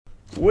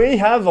We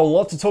have a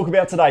lot to talk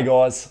about today,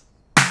 guys.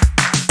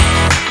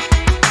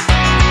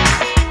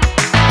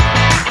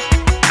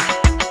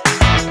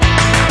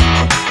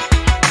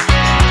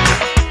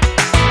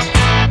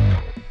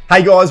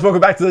 Hey guys,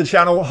 welcome back to the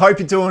channel. Hope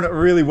you're doing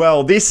really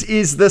well. This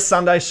is the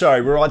Sunday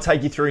show where I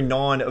take you through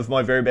 9 of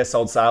my very best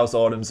sold sales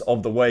items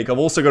of the week. I've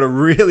also got a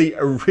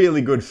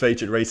really good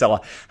featured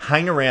reseller.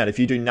 Hang around. If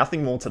you do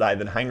nothing more today,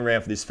 then hang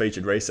around for this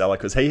featured reseller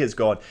because he has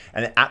got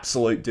an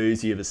absolute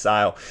doozy of a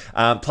sale.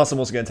 Plus, I'm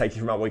also going to take you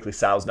through my weekly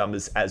sales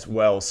numbers as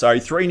well. So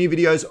 3 new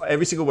videos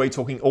every single week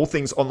talking all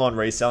things online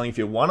reselling. If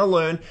you want to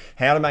learn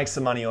how to make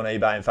some money on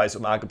eBay and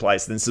Facebook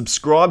Marketplace, then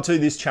subscribe to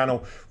this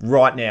channel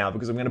right now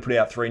because I'm going to put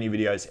out 3 new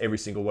videos every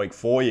single week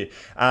for you.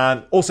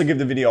 Also give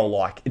the video a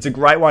like. It's a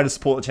great way to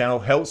support the channel,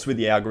 helps with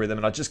the algorithm,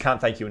 and I just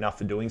can't thank you enough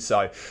for doing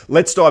so.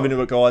 Let's dive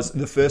into it, guys.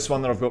 The first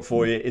one that I've got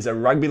for you is a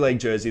rugby league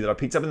jersey that I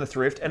picked up in the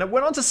thrift, and it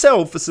went on to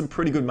sell for some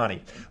pretty good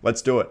money.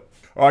 Let's do it.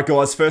 All right,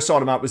 guys, first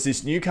item up was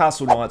this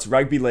Newcastle Knights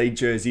rugby league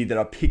jersey that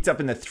I picked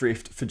up in the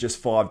thrift for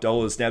just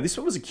 $5. Now, this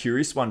one was a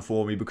curious one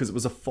for me because it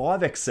was a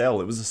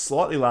 5XL. It was a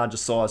slightly larger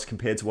size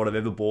compared to what I've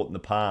ever bought in the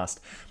past.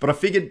 But I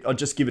figured I'd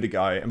just give it a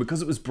go. And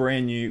because it was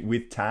brand new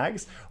with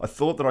tags, I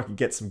thought that I could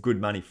get some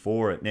good money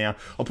for it. Now,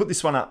 I'll put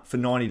this one up for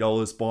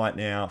 $90, buy it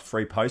now,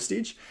 free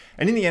postage.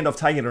 And in the end, I've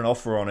taken an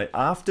offer on it.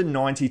 After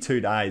 92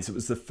 days, it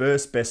was the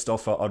first best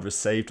offer I'd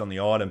received on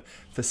the item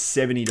for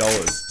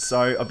 $70.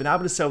 So I've been able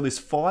to sell this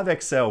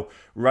 5XL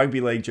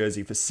rugby league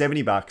jersey for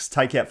 70 bucks,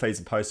 take out fees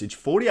and postage,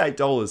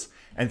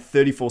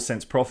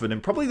 $48.34 profit.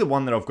 And probably the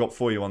one that I've got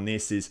for you on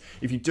this is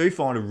if you do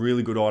find a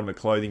really good item of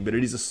clothing, but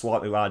it is a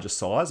slightly larger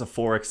size, a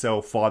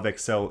 4XL,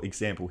 5XL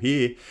example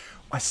here,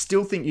 I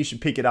still think you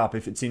should pick it up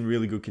if it's in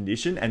really good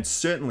condition, and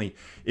certainly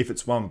if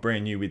it's one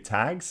brand new with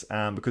tags,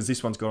 because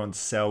this one's gone on to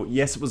sell.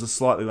 Yes, it was a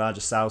slightly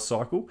larger sales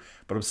cycle,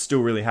 but I'm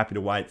still really happy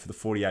to wait for the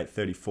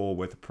 $48.34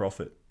 worth of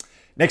profit.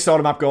 Next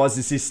item up, guys,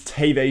 is this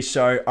TV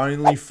show,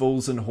 Only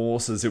Fools and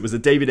Horses. It was a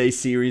DVD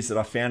series that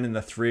I found in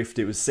the thrift.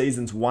 It was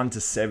seasons 1 to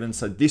 7,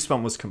 so this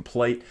one was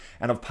complete,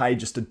 and I've paid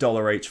just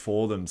 $1 each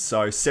for them.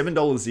 So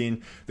 $7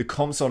 in, the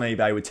comps on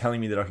eBay were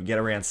telling me that I could get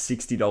around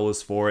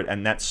 $60 for it,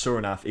 and that's sure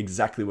enough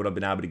exactly what I've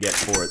been able to get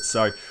for it.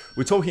 So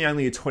we're talking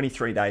only a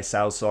 23-day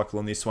sales cycle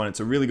on this one. It's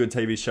a really good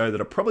TV show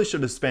that I probably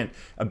should have spent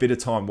a bit of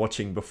time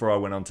watching before I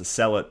went on to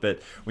sell it,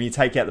 but when you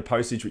take out the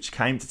postage, which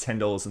came to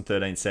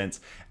 $10.13,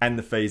 and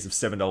the fees of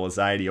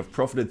 $7.80, I've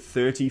profited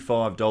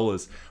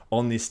 $35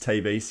 on this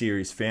TV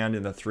series found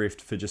in the thrift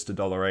for just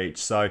 $1 each.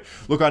 So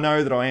look, I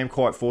know that I am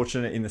quite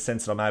fortunate in the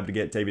sense that I'm able to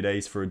get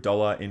DVDs for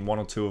 $1 in 1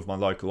 or 2 of my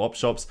local op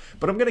shops,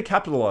 but I'm going to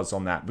capitalize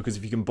on that because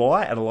if you can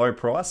buy at a low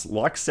price,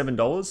 like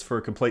 $7 for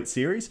a complete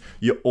series,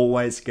 you're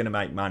always going to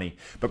make money.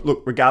 But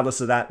look,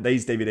 regardless of that,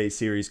 these DVD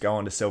series go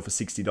on to sell for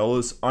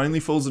 $60. Only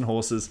Fools and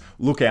Horses,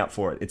 look out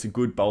for it. It's a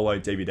good bolo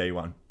DVD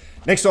one.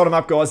 Next item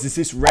up, guys, is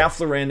this Ralph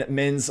Lauren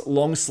men's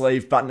long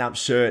sleeve button-up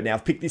shirt. Now,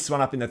 I've picked this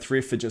one up in the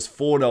thrift for just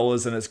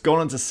 $4, and it's gone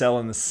on to sell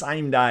on the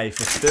same day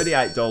for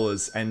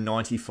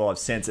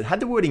 $38.95. It had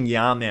the wording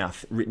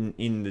Yarmouth written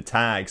in the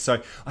tag,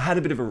 so I had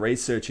a bit of a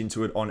research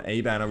into it on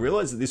eBay, and I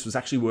realized that this was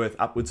actually worth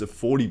upwards of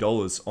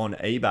 $40 on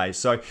eBay.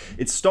 So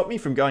it stopped me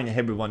from going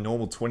ahead with my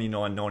normal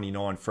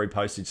 $29.99 free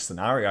postage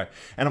scenario,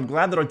 and I'm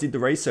glad that I did the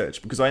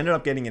research because I ended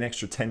up getting an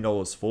extra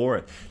 $10 for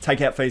it.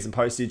 Take out fees and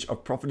postage,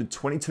 I've profited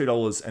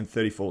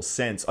 $22.34.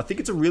 I think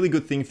it's a really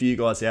good thing for you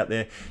guys out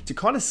there to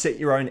kind of set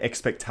your own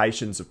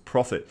expectations of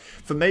profit.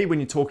 For me, when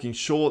you're talking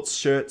shorts,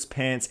 shirts,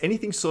 pants,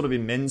 anything sort of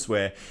in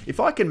menswear, if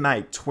I can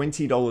make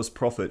 $20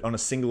 profit on a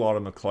single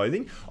item of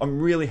clothing,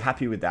 I'm really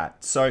happy with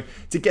that. So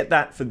to get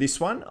that for this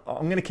one,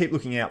 I'm going to keep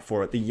looking out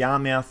for it. The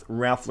Yarmouth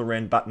Ralph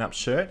Lauren button-up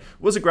shirt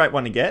was a great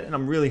one to get, and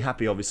I'm really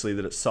happy, obviously,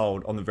 that it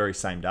sold on the very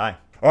same day.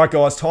 All right,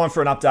 guys, time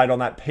for an update on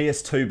that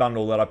PS2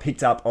 bundle that I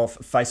picked up off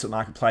Facebook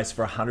Marketplace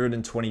for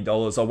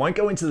 $120. I won't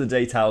go into the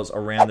details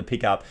around the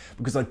pickup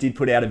because I did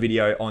put out a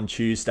video on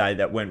Tuesday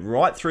that went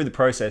right through the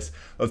process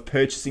of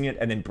purchasing it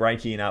and then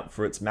breaking it up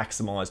for its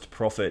maximized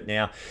profit.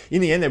 Now, in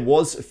the end, there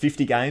was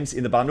 50 games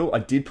in the bundle. I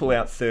did pull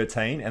out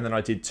 13, and then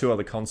I did 2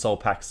 other console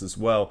packs as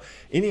well.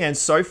 In the end,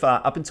 so far,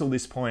 up until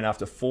this point,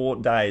 after 4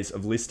 days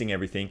of listing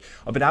everything,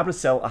 I've been able to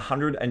sell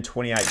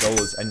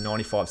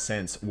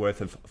 $128.95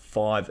 worth of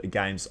 5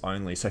 games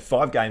only. So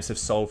 5 games have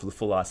sold for the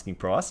full asking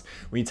price.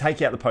 When you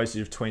take out the postage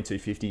of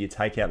 $22.50, you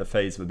take out the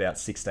fees of about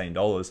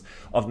 $16.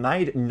 I've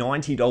made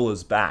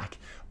 $90 back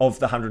of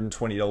the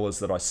 $120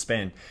 that I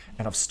spent,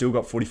 and I've still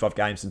got 45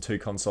 games and 2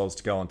 consoles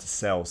to go on to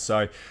sell.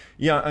 So,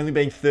 you know, only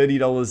being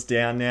 $30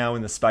 down now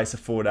in the space of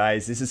 4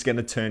 days, this is going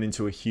to turn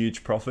into a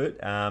huge profit.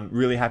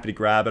 Really happy to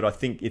grab it. I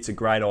think it's a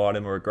great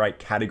item or a great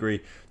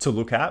category to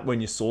look at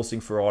when you're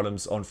sourcing for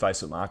items on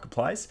Facebook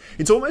Marketplace.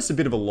 It's almost a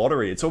bit of a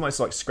lottery. It's almost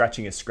like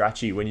scratching a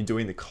scratchy when you're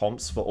doing the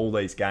comps for all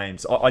these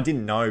games. I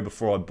didn't know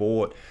before I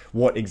bought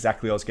what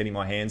exactly I was getting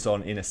my hands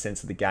on in a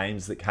sense of the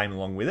games that came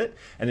along with it.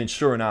 And then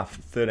sure enough,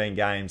 13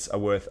 games are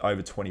worth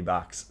over 20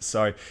 bucks.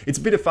 So it's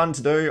a bit of fun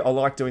to do. I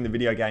like doing the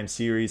video game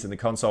series and the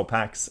console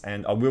packs,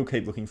 and I will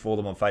keep looking for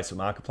them on Facebook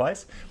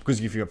Marketplace because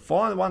if you can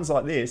find ones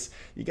like this,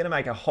 you're going to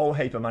make a whole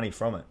heap of money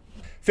from it.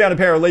 Found a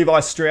pair of Levi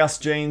Strauss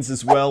jeans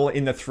as well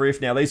in the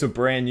thrift. Now, these were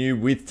brand new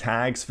with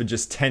tags for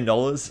just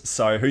 $10.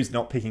 So who's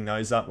not picking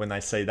those up when they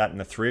see that in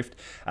the thrift?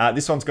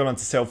 This one's gone on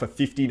to sell for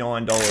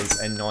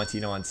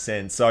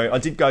 $59.99. So I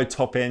did go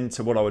top end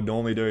to what I would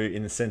normally do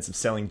in the sense of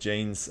selling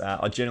jeans.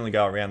 I generally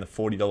go around the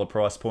 $40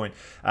 price point.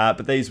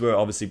 But these were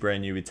obviously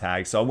brand new with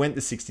tags. So I went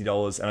the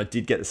 $60 and I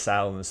did get the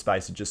sale in the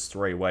space of just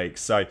 3 weeks.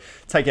 So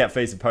take out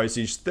fees and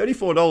postage,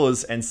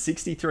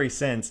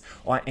 $34.63.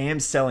 I am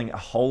selling a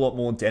whole lot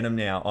more denim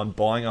now. I'm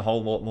buying a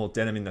whole lot more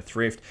denim in the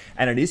thrift,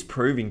 and it is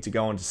proving to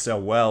go on to sell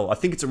well. I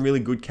think it's a really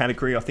good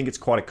category. I think it's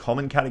quite a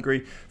common category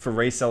for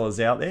resellers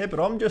out there, but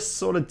I'm just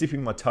sort of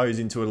dipping my toes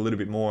into it a little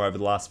bit more over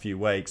the last few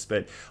weeks.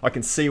 But I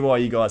can see why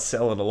you guys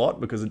sell it a lot,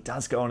 because it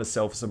does go on to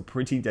sell for some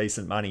pretty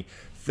decent money.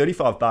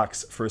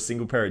 $35 for a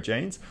single pair of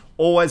jeans.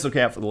 Always look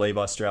out for the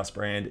Levi Strauss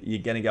brand.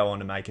 You're going to go on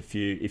to make a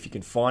few if you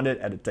can find it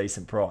at a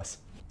decent price.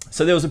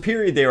 So there was a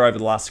period there over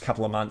the last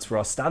couple of months where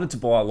I started to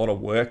buy a lot of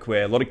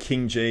workwear, a lot of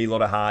King G, a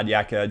lot of hard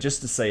yakka, just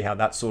to see how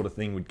that sort of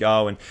thing would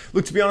go. And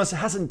look, to be honest, it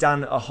hasn't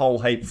done a whole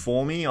heap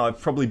for me. I've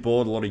probably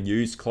bought a lot of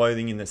used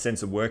clothing in the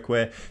sense of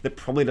workwear that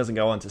probably doesn't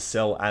go on to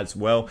sell as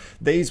well.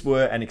 These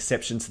were an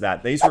exception to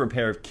that. These were a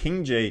pair of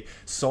King G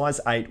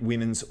size 8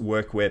 women's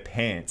workwear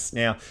pants.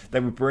 Now, they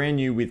were brand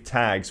new with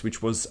tags,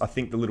 which was, I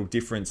think, the little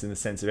difference in the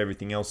sense of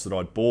everything else that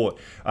I'd bought.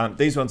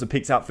 These ones are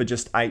picked up for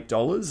just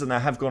 $8, and they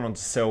have gone on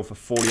to sell for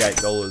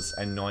 $48.97.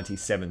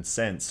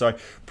 So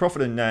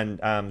profit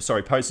and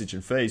postage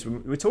and fees,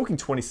 we're talking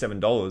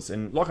 $27.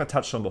 And like I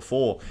touched on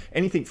before,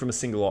 anything from a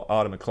single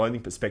item of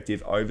clothing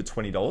perspective over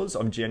 $20,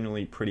 I'm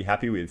generally pretty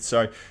happy with.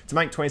 So to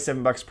make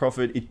 $27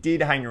 profit, it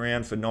did hang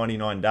around for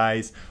 99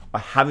 days. I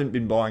haven't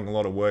been buying a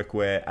lot of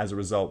workwear as a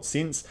result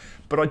since,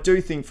 but I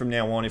do think from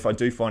now on, if I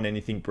do find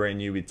anything brand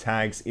new with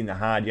tags in the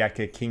hard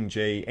yakka, King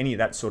G, any of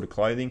that sort of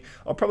clothing,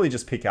 I'll probably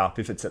just pick up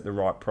if it's at the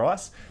right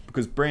price,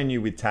 because brand new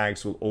with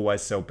tags will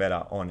always sell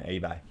better on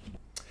eBay.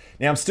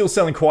 Now, I'm still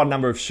selling quite a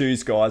number of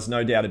shoes, guys,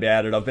 no doubt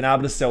about it. I've been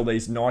able to sell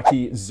these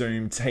Nike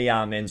Zoom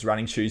TR men's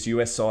running shoes,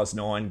 US size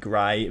 9,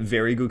 grey,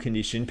 very good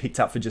condition, picked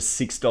up for just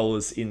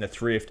 $6 in the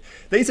thrift.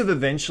 These have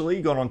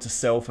eventually gone on to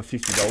sell for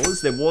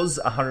 $50. There was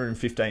a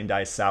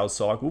 115-day sales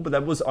cycle, but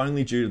that was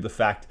only due to the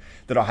fact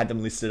that I had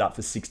them listed up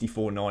for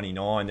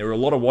 $64.99. There were a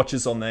lot of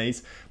watches on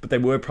these, but they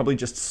were probably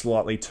just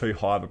slightly too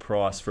high of a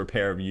price for a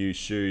pair of used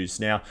shoes.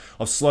 Now,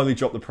 I've slowly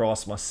dropped the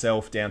price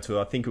myself down to,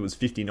 I think it was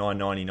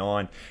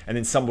 $59.99, and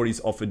then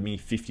somebody's offered me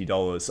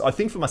 $50. I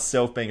think for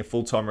myself, being a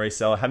full-time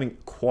reseller, having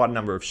quite a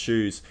number of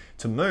shoes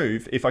to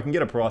move, if I can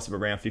get a price of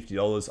around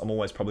 $50, I'm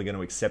always probably going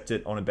to accept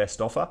it on a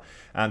best offer.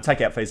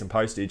 Take out fees and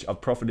postage, I've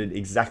profited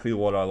exactly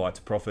what I like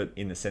to profit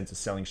in the sense of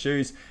selling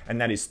shoes, and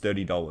that is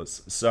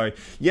 $30. So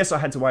yes, I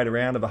had to wait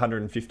around of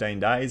 115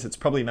 days. It's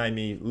probably made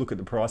me look at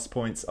the price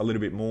points a little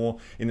bit more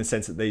in the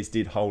sense that these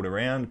did hold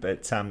around,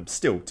 but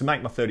still, to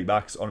make my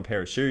 $30 on a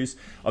pair of shoes,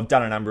 I've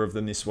done a number of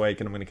them this week,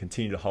 and I'm going to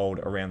continue to hold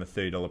around the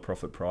 $30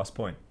 profit price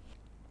point.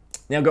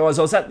 Now, guys,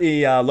 I was at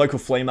the local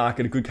flea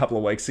market a good couple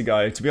of weeks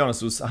ago. To be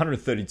honest, it was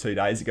 132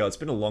 days ago. It's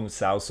been a long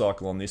sales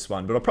cycle on this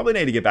one, but I probably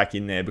need to get back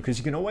in there because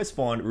you can always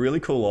find really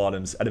cool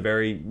items at a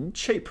very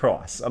cheap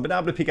price. I've been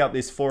able to pick up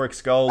this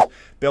 4X gold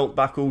belt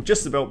buckle,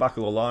 just the belt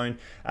buckle alone.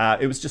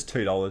 It was just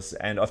 $2,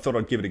 and I thought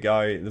I'd give it a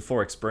go. The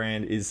 4X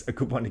brand is a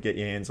good one to get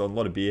your hands on. A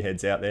lot of beer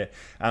heads out there.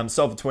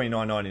 Sold for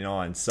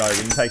 $29.99. So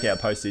when you take out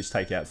postage,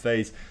 take out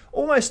fees,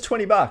 almost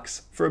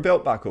 $20 for a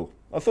belt buckle.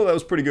 I thought that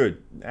was pretty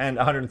good, and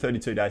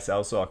 132-day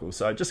sales cycle.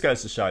 So it just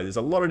goes to show there's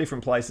a lot of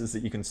different places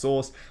that you can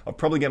source. I've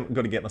probably got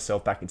to get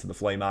myself back into the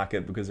flea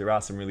market because there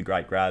are some really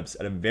great grabs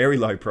at a very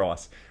low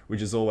price,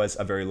 which is always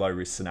a very low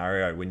risk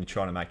scenario when you're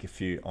trying to make a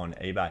few on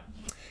eBay.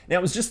 Now,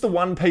 it was just the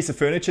one piece of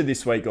furniture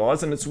this week,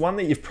 guys, and it's one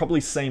that you've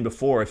probably seen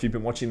before if you've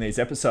been watching these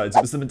episodes.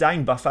 It was the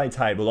Medane buffet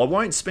table. I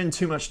won't spend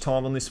too much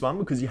time on this one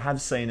because you have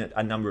seen it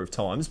a number of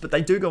times, but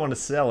they do go on to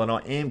sell, and I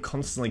am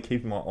constantly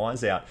keeping my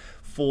eyes out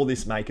for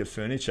this make of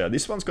furniture.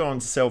 This one's gone on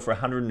to sell for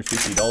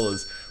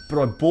 $150,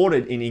 but I bought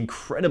it in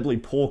incredibly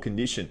poor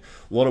condition.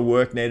 A lot of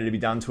work needed to be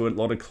done to it, a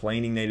lot of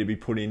cleaning needed to be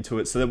put into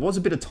it, so there was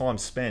a bit of time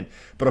spent,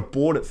 but I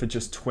bought it for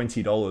just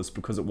 $20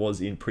 because it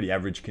was in pretty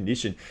average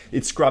condition.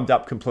 It's scrubbed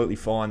up completely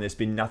fine. There's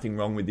been nothing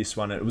wrong with this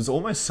one. It was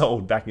almost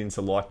sold back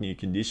into like new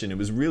condition. It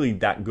was really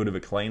that good of a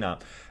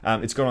cleanup.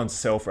 It's gone on to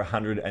sell for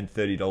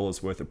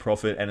 $130 worth of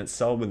profit, and it's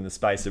sold within the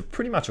space of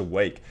pretty much a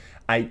week.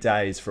 8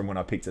 days from when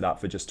I picked it up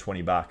for just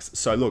 $20.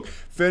 So look,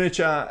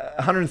 furniture,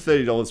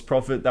 $130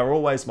 profit. They're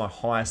always my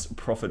highest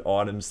profit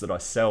items that I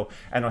sell,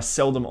 and I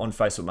sell them on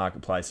Facebook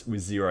Marketplace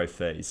with 0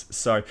 fees.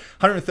 So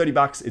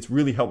 $130, it's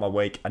really helped my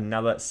week.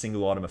 Another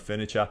single item of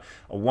furniture.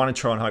 I want to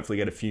try and hopefully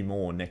get a few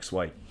more next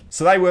week.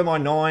 So they were my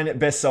 9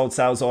 best sold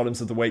sales items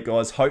of the week,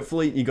 guys.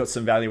 Hopefully you got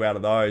some value out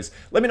of those.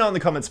 Let me know in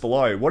the comments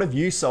below. What have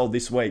you sold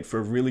this week for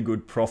a really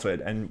good profit?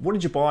 And what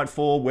did you buy it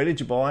for? Where did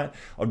you buy it?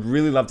 I'd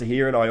really love to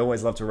hear it. I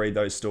always love to read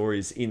those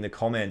stories in the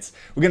comments.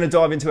 We're going to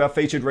dive into our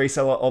featured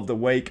reseller of the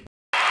week.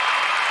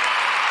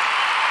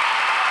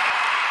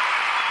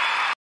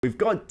 We've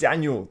got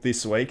Daniel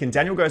this week, and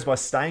Daniel goes by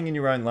Staying in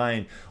Your Own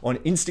Lane on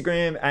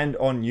Instagram and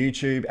on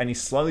YouTube, and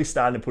he's slowly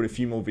starting to put a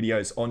few more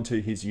videos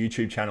onto his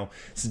YouTube channel.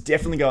 So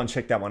definitely go and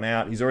check that one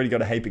out. He's already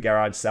got a heap of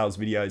garage sales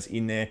videos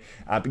in there,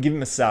 but give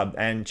him a sub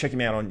and check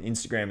him out on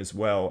Instagram as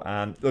well.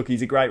 Look,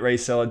 he's a great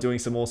reseller doing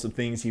some awesome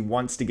things. He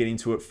wants to get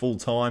into it full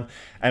time.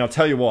 And I'll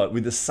tell you what,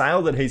 with the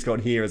sale that he's got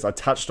here, as I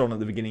touched on at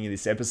the beginning of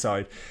this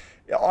episode,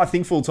 I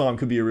think full-time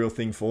could be a real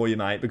thing for you,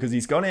 mate, because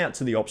he's gone out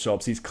to the op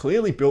shops. He's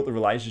clearly built the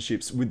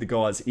relationships with the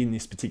guys in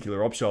this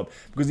particular op shop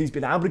because he's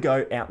been able to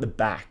go out the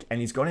back, and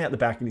he's gone out the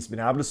back and he's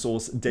been able to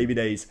source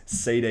DVDs,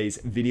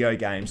 CDs, video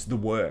games, the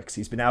works.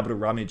 He's been able to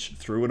rummage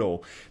through it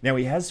all. Now,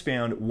 he has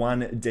found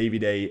one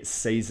DVD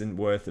season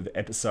worth of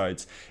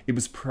episodes. It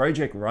was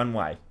Project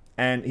Runway.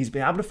 And he's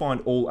been able to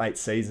find all 8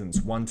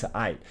 seasons, 1 to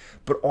 8.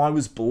 But I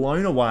was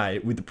blown away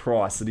with the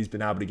price that he's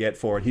been able to get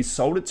for it. He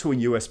sold it to a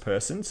US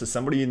person, so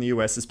somebody in the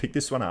US has picked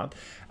this one up.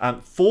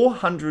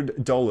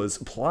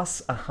 $400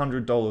 plus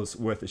 $100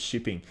 worth of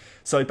shipping.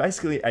 So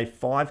basically a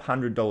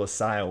 $500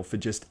 sale for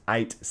just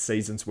 8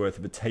 seasons worth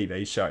of a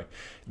TV show.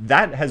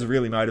 That has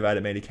really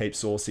motivated me to keep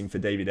sourcing for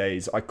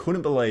DVDs. I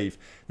couldn't believe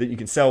that you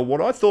can sell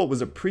what I thought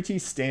was a pretty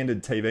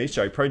standard TV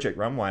show, Project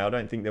Runway. I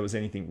don't think there was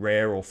anything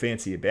rare or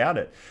fancy about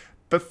it.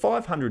 But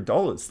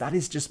 $500, that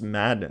is just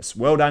madness.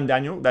 Well done,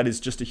 Daniel. That is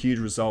just a huge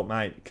result,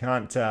 mate.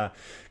 Can't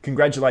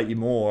congratulate you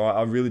more.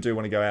 I really do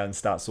want to go out and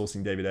start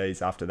sourcing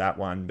DVDs after that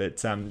one.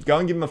 But go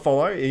and give him a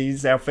follow.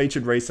 He's our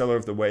featured reseller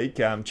of the week.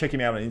 Check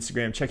him out on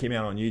Instagram. Check him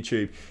out on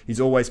YouTube. He's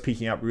always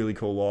picking up really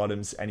cool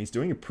items, and he's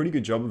doing a pretty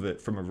good job of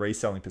it from a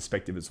reselling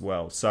perspective as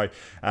well. So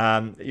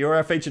you're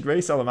our featured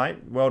reseller, mate.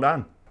 Well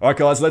done. All right,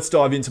 guys, let's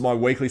dive into my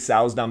weekly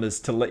sales numbers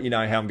to let you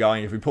know how I'm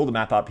going. If we pull the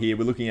map up here,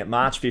 we're looking at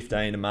March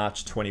 15 to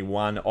March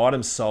 21.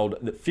 Items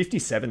sold at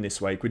 57 this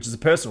week, which is a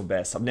personal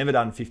best. I've never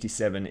done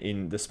 57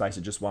 in the space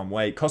of just 1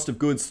 week. Cost of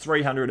goods,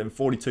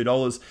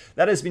 $342.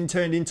 That has been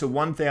turned into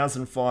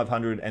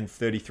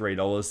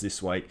 $1,533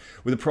 this week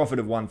with a profit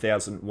of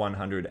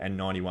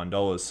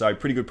 $1,191. So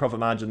pretty good profit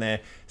margin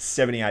there,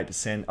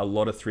 78%, a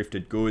lot of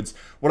thrifted goods.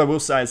 What I will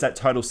say is that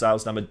total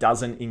sales number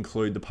doesn't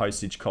include the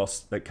postage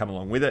costs that come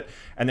along with it.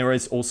 And there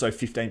is also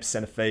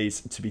 15% of fees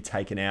to be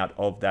taken out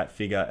of that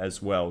figure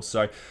as well.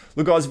 So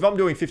look, guys, if I'm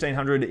doing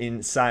 1,500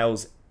 in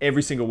sales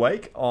every single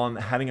week, I'm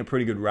having a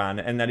pretty good run,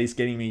 and that is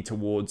getting me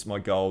towards my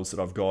goals that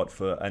I've got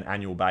for an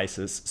annual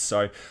basis.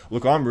 So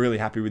look, I'm really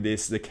happy with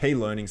this. The key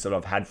learnings that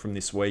I've had from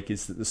this week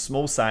is that the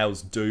small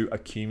sales do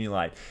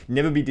accumulate.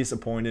 Never be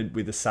disappointed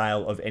with a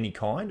sale of any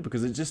kind,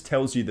 because it just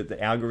tells you that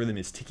the algorithm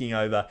is ticking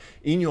over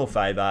in your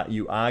favor.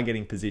 You are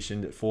getting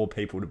positioned for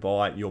people to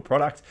buy your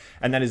product,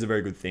 and that is a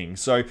very good thing.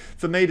 So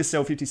for me to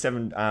sell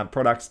 57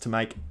 products to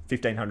make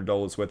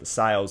 $1,500 worth of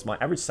sales, my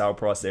average sale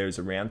price there is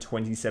around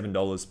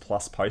 $27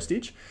 plus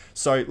postage.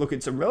 So look,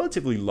 it's a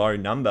relatively low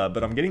number,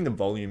 but I'm getting the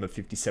volume of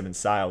 57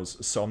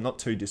 sales, so I'm not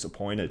too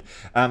disappointed.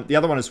 The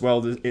other one as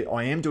well,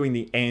 I am doing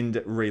the end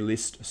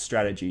relist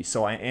strategy.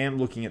 So I am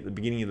looking at the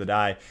beginning of the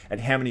day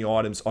at how many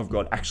items I've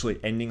got actually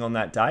ending on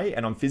that day,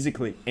 and I'm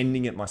physically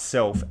ending it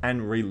myself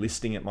and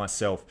relisting it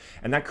myself.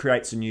 And that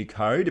creates a new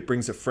code. It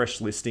brings a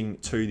fresh listing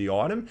to the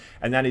item,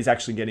 and that is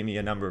actually getting me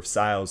a number of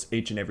sales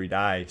each and every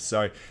day.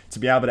 So to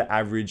be able to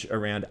average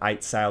around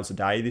 8 sales a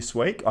day this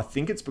week, I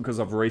think it's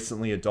because I've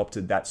recently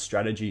adopted that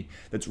strategy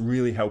that's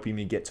really helping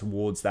me get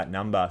towards that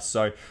number.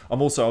 So I'm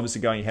also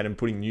obviously going ahead and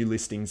putting new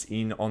listings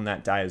in on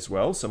that day as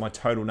well. So my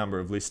total number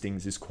of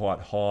listings is quite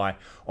high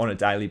on a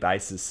daily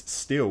basis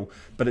still,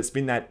 but it's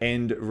been that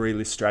end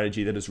relist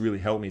strategy that has really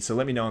helped me. So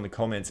let me know in the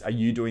comments, are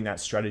you doing that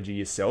strategy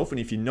yourself? And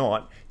if you're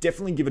not,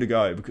 definitely give it a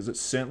go, because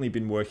it's certainly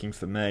been working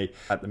for me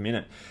at the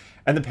minute.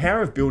 And the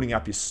power of building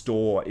up your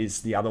store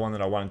is the other one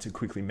that I wanted to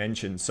quickly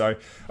mention. So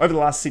over the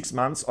last 6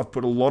 months, I've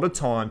put a lot of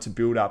time to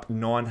build up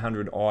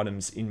 900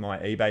 items in my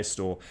eBay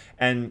store.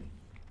 And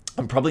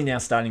I'm probably now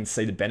starting to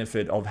see the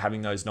benefit of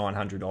having those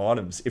 900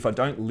 items. If I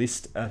don't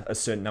list a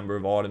certain number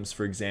of items,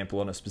 for example,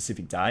 on a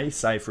specific day,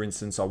 say for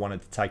instance, I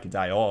wanted to take a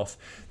day off,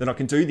 then I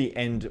can do the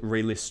end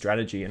relist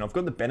strategy. And I've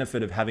got the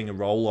benefit of having a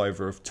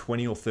rollover of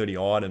 20 or 30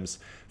 items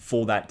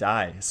for that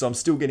day. So I'm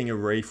still getting a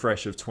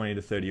refresh of 20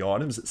 to 30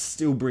 items. It's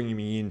still bringing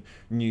me in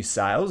new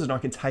sales, and I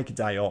can take a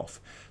day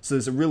off. So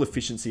there's a real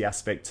efficiency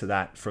aspect to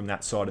that from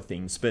that side of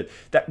things. But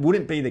that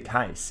wouldn't be the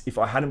case if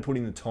I hadn't put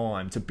in the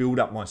time to build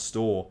up my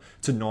store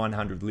to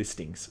 900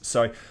 listings.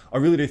 So I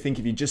really do think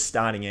if you're just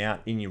starting out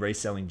in your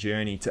reselling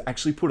journey, to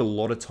actually put a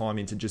lot of time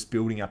into just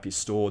building up your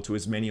store to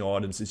as many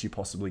items as you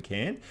possibly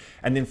can.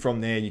 And then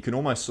from there, you can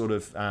almost sort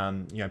of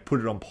put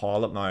it on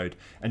pilot mode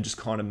and just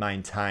kind of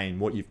maintain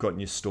what you've got in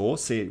your store,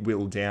 see it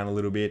whittle down a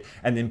little bit,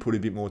 and then put a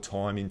bit more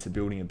time into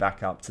building it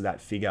back up to that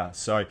figure.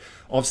 So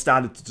I've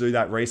started to do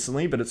that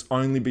recently, but it's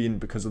only been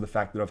because of the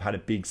fact that I've had a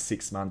big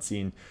 6 months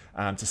in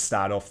to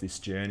start off this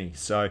journey.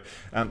 So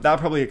that are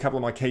probably a couple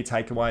of my key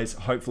takeaways.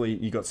 Hopefully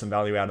you got some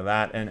value out of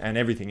that, and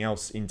everything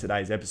else in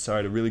today's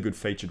episode. A really good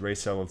featured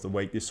reseller of the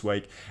week this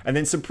week, and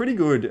then some pretty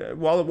good,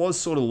 while it was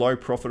sort of low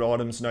profit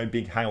items, no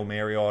big Hail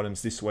Mary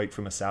items this week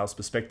from a sales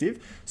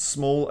perspective,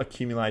 small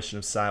accumulation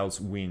of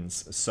sales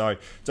wins. So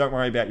don't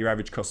worry about your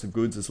average cost of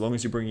goods. As long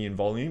as you're bringing in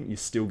volume, you're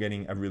still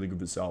getting a really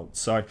good result.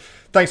 So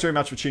thanks very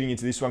much for tuning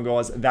into this one,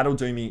 guys. That'll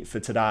do me for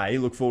today.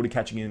 Look forward to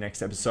catching you in the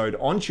next episode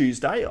on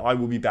Tuesday. I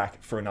will be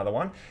back for another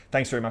one.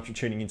 Thanks very much for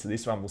tuning into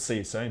this one. We'll see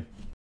you soon.